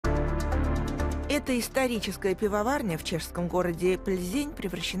Эта историческая пивоварня в чешском городе Пльзень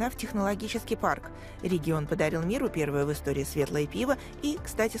превращена в технологический парк. Регион подарил миру первое в истории светлое пиво и,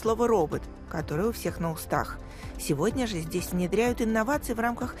 кстати, слово «робот», которое у всех на устах. Сегодня же здесь внедряют инновации в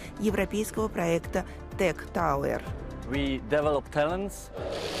рамках европейского проекта TechTower. We develop talents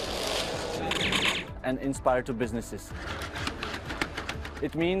and inspire to businesses.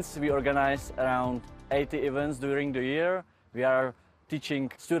 It means we organize around 80 events during the year. We are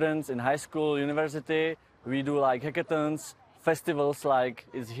teaching students in high school, university. We do like hackathons, festivals like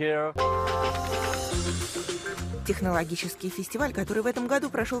is here. Технологический фестиваль, который в этом году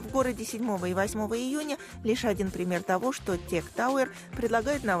прошел в городе 7 и 8 июня, лишь один пример того, что TechTower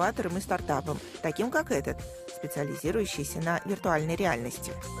предлагает новаторам и стартапам, таким как этот, специализирующийся на виртуальной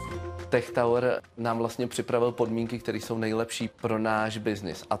реальности. TechTower nám vlastně připravil podmínky, které jsou nejlepší pro náš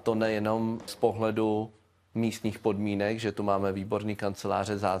biznis. A to nejenom z pohledu místních podmínek, že tu máme výborný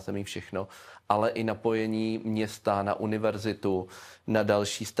kanceláře, zázemí, všechno, ale i napojení města na univerzitu, na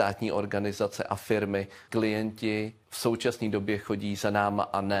další státní organizace a firmy. Klienti v současné době chodí za náma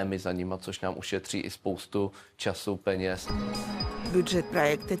a ne my za nima, což nám ušetří i spoustu času, peněz. Бюджет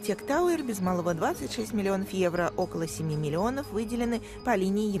проекта TechTower без малого 26 миллионов евро, около 7 миллионов выделены по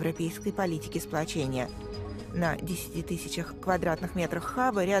линии европейской политики сплочения. На 10 тысячах квадратных метрах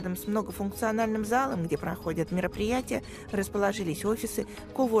хаба рядом с многофункциональным залом, где проходят мероприятия, расположились офисы,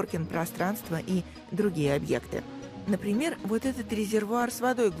 коворкинг-пространства и другие объекты. Например, вот этот резервуар с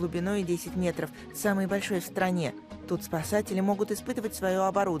водой глубиной 10 метров, самый большой в стране. Тут спасатели могут испытывать свое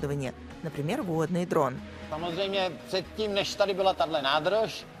оборудование, например, водный дрон. Samozřejmě předtím, než tady byla tahle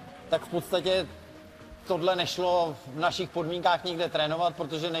nádrž, tak v podstatě tohle nešlo v našich podmínkách nikde trénovat,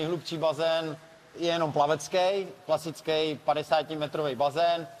 protože nejhlubší bazén je jenom plavecký, klasický 50-metrový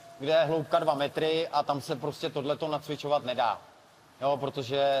bazén, kde je hloubka 2 metry a tam se prostě tohleto nacvičovat nedá. Jo,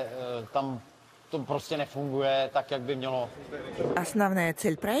 protože tam to prostě nefunguje tak, jak by mělo. Основная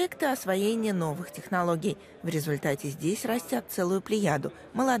цель проекта – освоение новых технологий. В результате здесь растят целую плеяду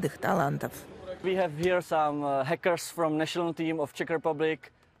молодых талантов. We have here some hackers from national team of Czech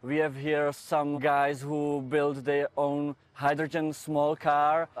Republic. We have here some guys who build their own hydrogen small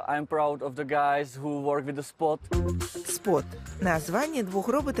car. I'm proud of the guys who work with the Spot. Spot – название двух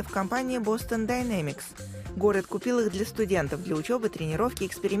роботов компании Boston Dynamics. Город купил их для студентов, для учебы, тренировки,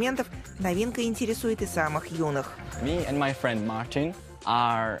 экспериментов. Новинка интересует и самых юных. Me and my friend Martin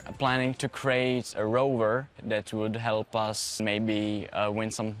are planning to create a rover that would help us maybe win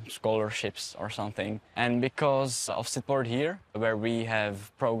some scholarships or something. And because of support here, where we have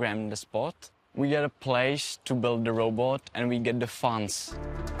programmed the Spot, we get a place to build the robot and we get the funds.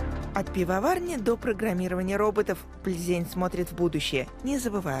 От пивоварни до программирования роботов Пльзень смотрит в будущее, не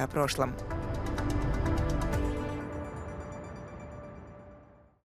забывая о прошлом.